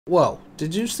Whoa,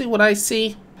 did you see what I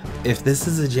see? If this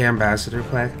is a Jambassador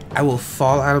Plaque, I will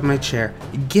fall out of my chair,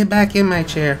 get back in my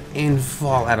chair, and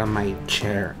fall out of my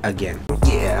chair again.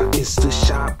 Yeah, it's the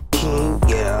Shopking,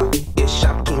 yeah, it's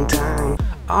Shopking time.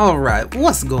 Alright,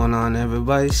 what's going on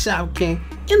everybody? Shopking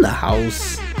in the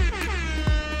house.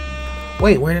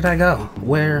 Wait, where did I go?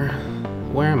 Where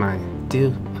am I?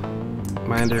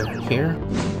 Am I under here?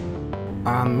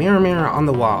 Mirror, mirror on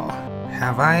the wall.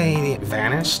 Have I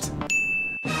vanished?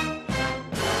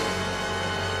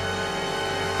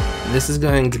 This is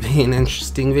going to be an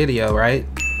interesting video, right?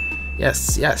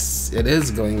 Yes, it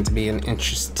is going to be an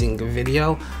interesting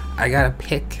video. I gotta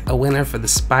pick a winner for the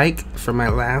spike for my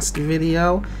last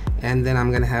video, and then I'm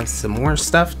gonna have some more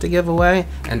stuff to give away,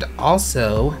 and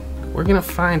also we're gonna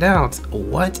find out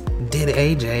what did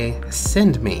AJ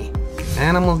send me.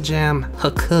 Animal Jam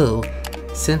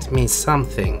Ajhq sent me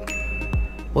something.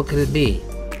 What could it be?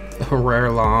 A rare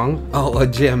long? Oh, a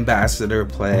Jambassador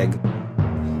Plague.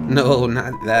 No,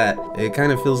 not that. It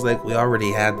kind of feels like we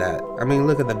already had that. I mean,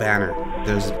 look at the banner.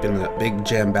 There's been a big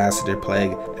Jambassador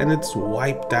Plague, and it's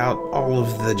wiped out all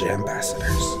of the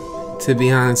Jambassadors. To be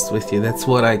honest with you, that's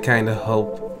what I kind of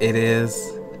hope it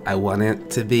is. I want it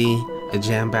to be a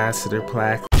Jambassador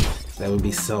Plaque. That would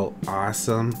be so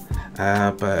awesome.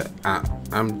 But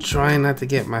I'm trying not to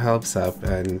get my hopes up,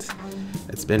 and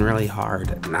it's been really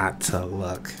hard not to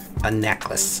look. A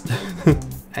necklace.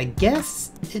 I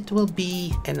guess it will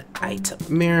be an item.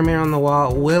 Mirror, mirror on the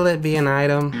wall, will it be an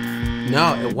item?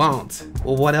 No, it won't.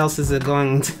 Well, what else is it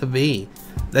going to be?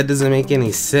 That doesn't make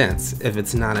any sense if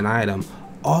it's not an item.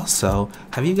 Also,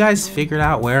 have you guys figured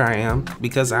out where I am?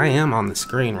 Because I am on the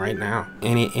screen right now.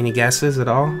 Any guesses at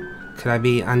all? Could I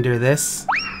be under this?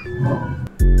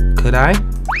 Could I?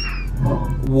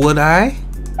 Would I?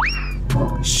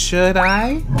 Should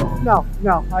I? No,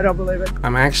 I don't believe it.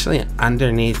 I'm actually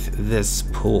underneath this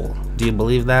pool. Do you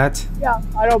believe that? Yeah,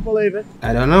 I don't believe it.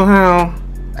 I don't know how.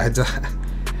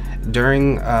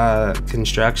 During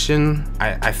construction,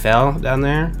 I fell down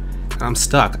there. I'm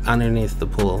stuck underneath the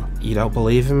pool. You don't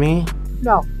believe in me?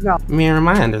 No. Mirror, am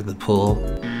I under the pool?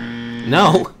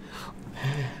 No.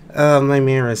 My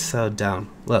mirror is so dumb.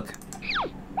 Look.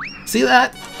 See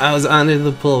that? I was under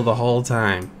the pool the whole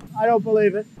time. I don't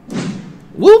believe it.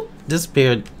 Whoop!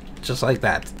 Disappeared. Just like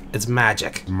that. It's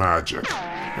magic. Magic.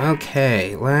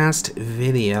 Okay, last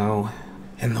video.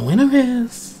 And the winner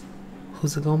is...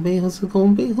 Who's it gonna be? Who's it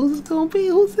gonna be? Who's it gonna be?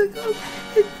 Who's it gonna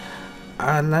be?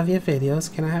 I love your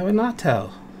videos. Can I have an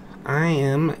auto? I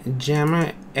am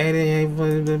Jammer 88.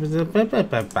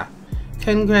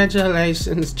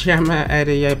 Congratulations, Jammer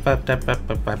 88.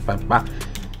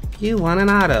 You won an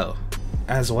auto.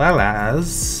 As well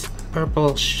as...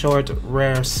 purple short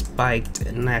rare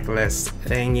spiked necklace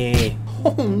thingy.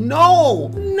 Oh no!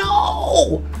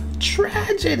 No!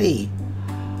 Tragedy!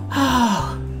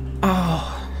 Oh.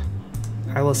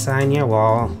 I will sign your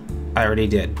wall. I already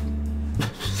did.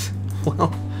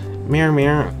 Well, mirror,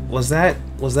 mirror, was that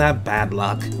bad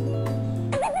luck?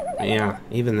 Yeah,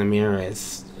 even the mirror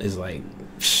is like,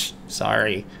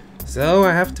 sorry. So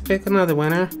I have to pick another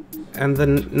winner. And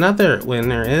another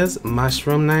winner is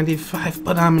Mushroom 95,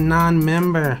 but I'm a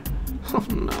non-member. Oh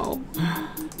no.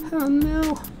 Oh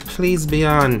no. Please be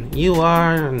on. You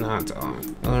are not on.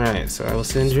 Alright, so I will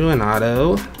send you an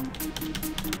auto.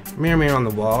 Mirror, mirror on the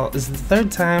wall. Is the third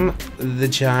time the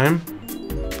charm?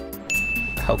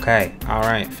 Okay,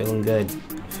 alright, feeling good.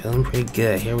 Feeling pretty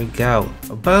good. Here we go.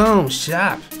 Boom,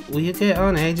 shop. Will you get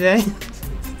on, AJ?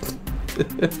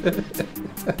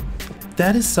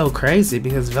 That is so crazy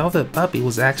because Velvet Puppy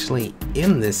was actually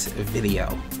in this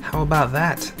video. How about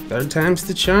that? Third time's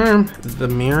the charm. The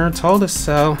mirror told us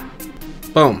so.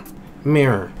 Boom.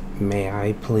 Mirror, may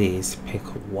I please pick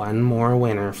one more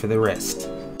winner for the wrist?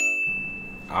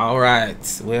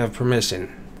 Alright, we have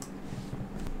permission.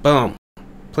 Boom.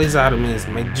 Please auto me, it's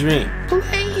my dream.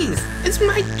 Please! It's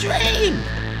my dream!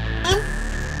 I'm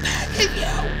begging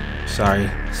you! Sorry,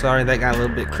 that got a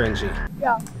little bit cringy.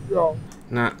 Yeah, no.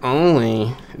 Not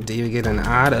only do you get an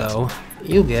auto,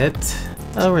 you get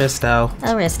a wristo.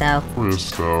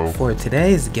 For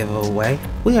today's giveaway,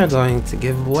 we are going to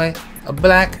give away a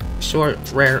black, short,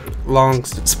 rare, long,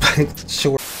 spiked,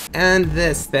 short, and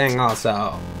this thing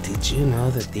also. Did you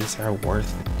know that these are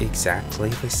worth exactly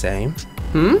the same?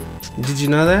 Did you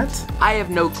know that? I have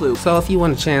no clue. So if you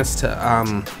want a chance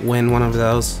to win one of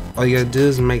those, all you gotta do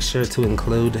is make sure to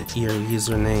include your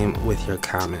username with your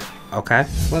comment, okay?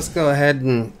 Let's go ahead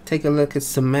and take a look at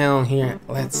some mail here.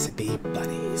 Let's be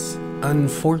buddies.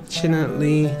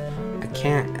 Unfortunately, I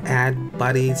can't add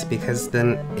buddies because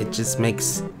then it just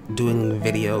makes doing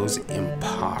videos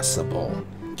impossible.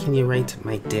 can you rate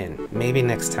my din? Maybe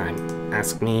next time.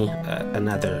 Ask me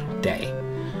another day.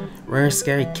 Rare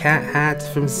scary cat hat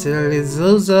from Silly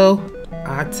Zuzo.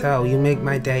 I tell you, make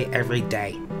my day every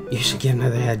day. You should get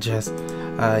another headdress.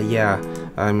 Yeah.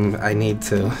 I need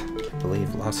to. I can't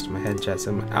believe I lost my headdress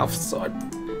in my alpha sword.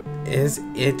 Is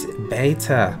it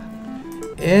beta?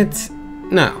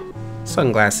 No.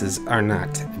 Sunglasses are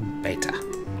not beta.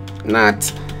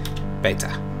 Not beta.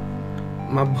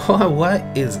 My boy, what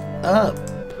is up?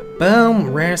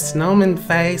 Boom, rare snowman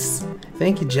face.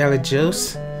 Thank you, Jelly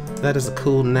Juice. That is a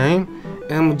cool name.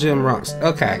 And Jim Ross.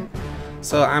 Okay.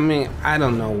 So, I mean, I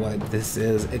don't know what this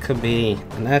is. It could be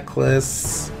a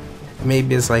necklace.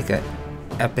 Maybe it's like a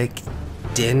epic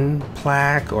din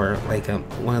plaque or like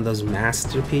one of those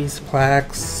masterpiece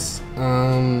plaques.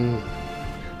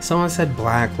 Someone said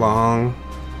black long.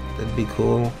 That'd be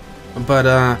cool. But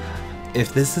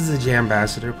if this is a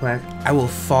Jambassador plaque, I will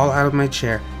fall out of my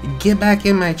chair, get back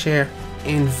in my chair,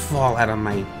 and fall out of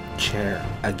my chair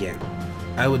again.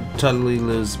 I would totally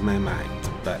lose my mind,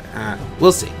 but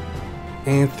we'll see.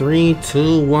 And 3,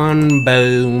 2, 1,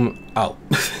 boom. Oh.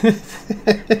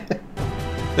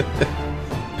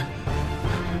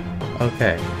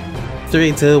 Okay.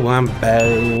 3, 2, 1,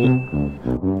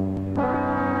 boom.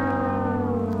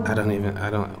 I don't.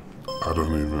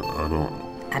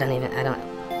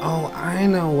 Oh, I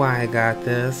know why I got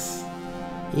this.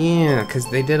 Yeah, because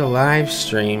they did a live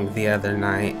stream the other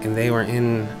night, and they were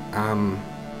in,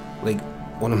 like,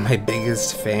 one of my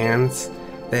biggest fans.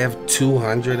 They have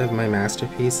 200 of my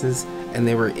masterpieces, and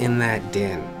they were in that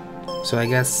din. So I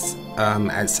guess,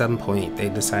 at some point, they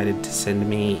decided to send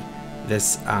me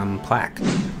this, plaque.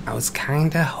 I was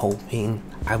kinda hoping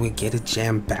I would get a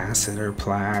Jambassador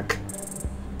plaque,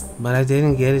 but I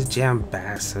didn't get a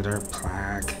Jambassador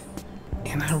plaque.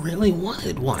 And I really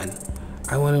wanted one.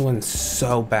 I wanted one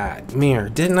so bad. Mirror,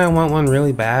 didn't I want one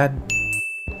really bad?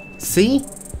 See?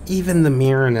 Even the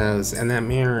mirror knows, and that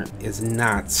mirror is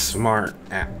not smart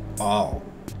at all.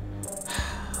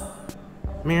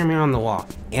 Mirror, mirror on the wall.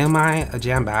 Am I a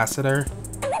Jambassador?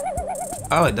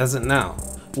 Oh, it doesn't know.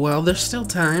 Well, there's still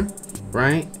time,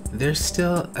 right? They're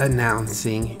still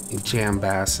announcing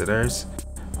Jambassadors.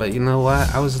 But you know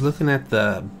what? I was looking at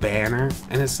the banner,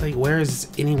 and it's like, where is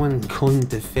anyone going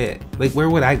to fit? Like, where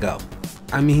would I go?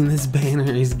 I mean, this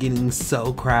banner is getting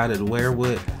so crowded. Where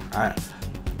would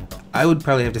I would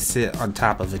probably have to sit on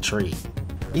top of a tree.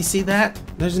 You see that?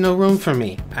 There's no room for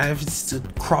me. I have to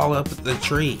crawl up the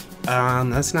tree.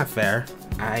 That's not fair.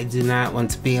 I do not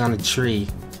want to be on a tree.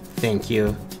 Thank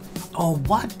you. Oh,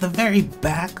 what? The very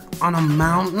back on a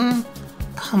mountain?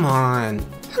 Come on.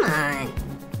 Come on.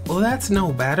 Well, that's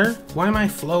no better. Why am I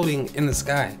floating in the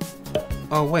sky?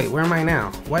 Oh, wait, where am I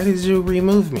now? Why did you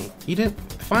remove me? You didn't?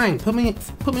 Fine, put me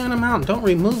on a mountain. Don't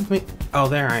remove me. Oh,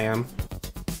 there I am.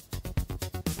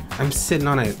 I'm sitting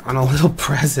on a little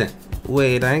present.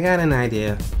 Wait, I got an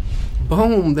idea.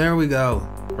 Boom, there we go.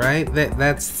 Right?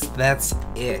 That's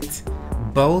it.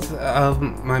 Both of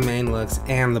my main looks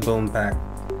and the boom back.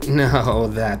 No,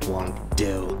 that won't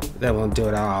do. That won't do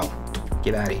it all.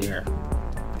 Get out of here.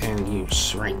 And you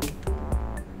shrink.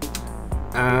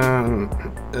 I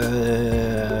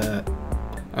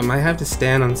might have to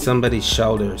stand on somebody's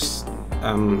shoulders.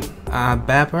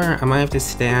 Bapper, I might have to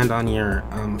stand on your,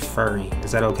 furry.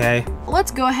 Is that okay?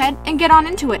 Let's go ahead and get on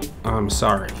into it. I'm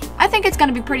sorry. I think it's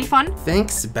gonna be pretty fun.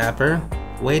 Thanks, Bapper.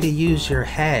 Way to use your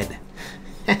head.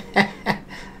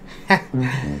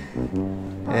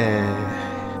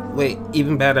 Wait,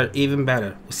 even better.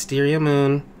 Wisteria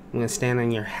Moon, I'm gonna stand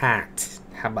on your hat.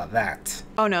 How about that?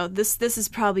 Oh no, this is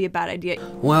probably a bad idea.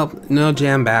 Well, no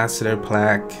Jambassador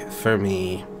plaque for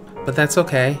me. But that's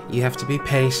okay. You have to be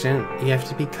patient. You have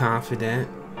to be confident.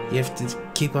 You have to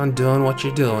keep on doing what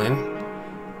you're doing.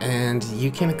 And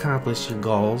you can accomplish your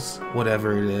goals,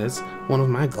 whatever it is. One of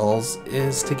my goals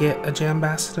is to get a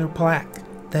Jambassador plaque.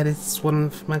 That is one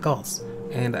of my goals.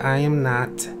 And I am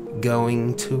not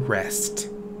going to rest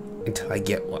until I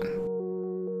get one.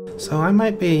 So I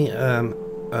might be a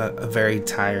very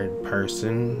tired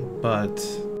person, but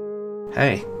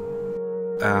hey.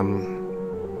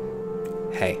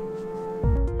 Hey.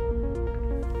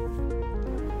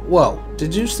 Whoa,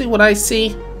 did you see what I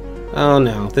see? Oh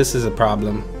no, this is a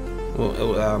problem.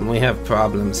 We have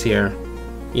problems here.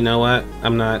 You know what? I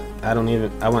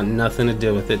want nothing to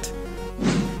do with it.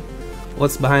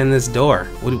 What's behind this door?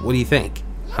 What do you think?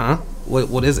 Huh?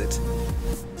 What is it?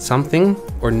 Something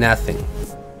or nothing?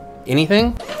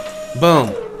 Anything?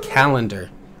 Boom, calendar.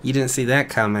 You didn't see that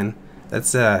coming.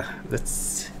 That's a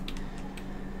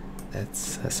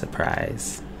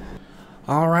surprise.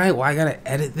 Alright, well I gotta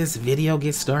edit this video,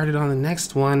 get started on the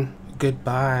next one.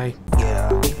 Goodbye.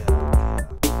 Yeah.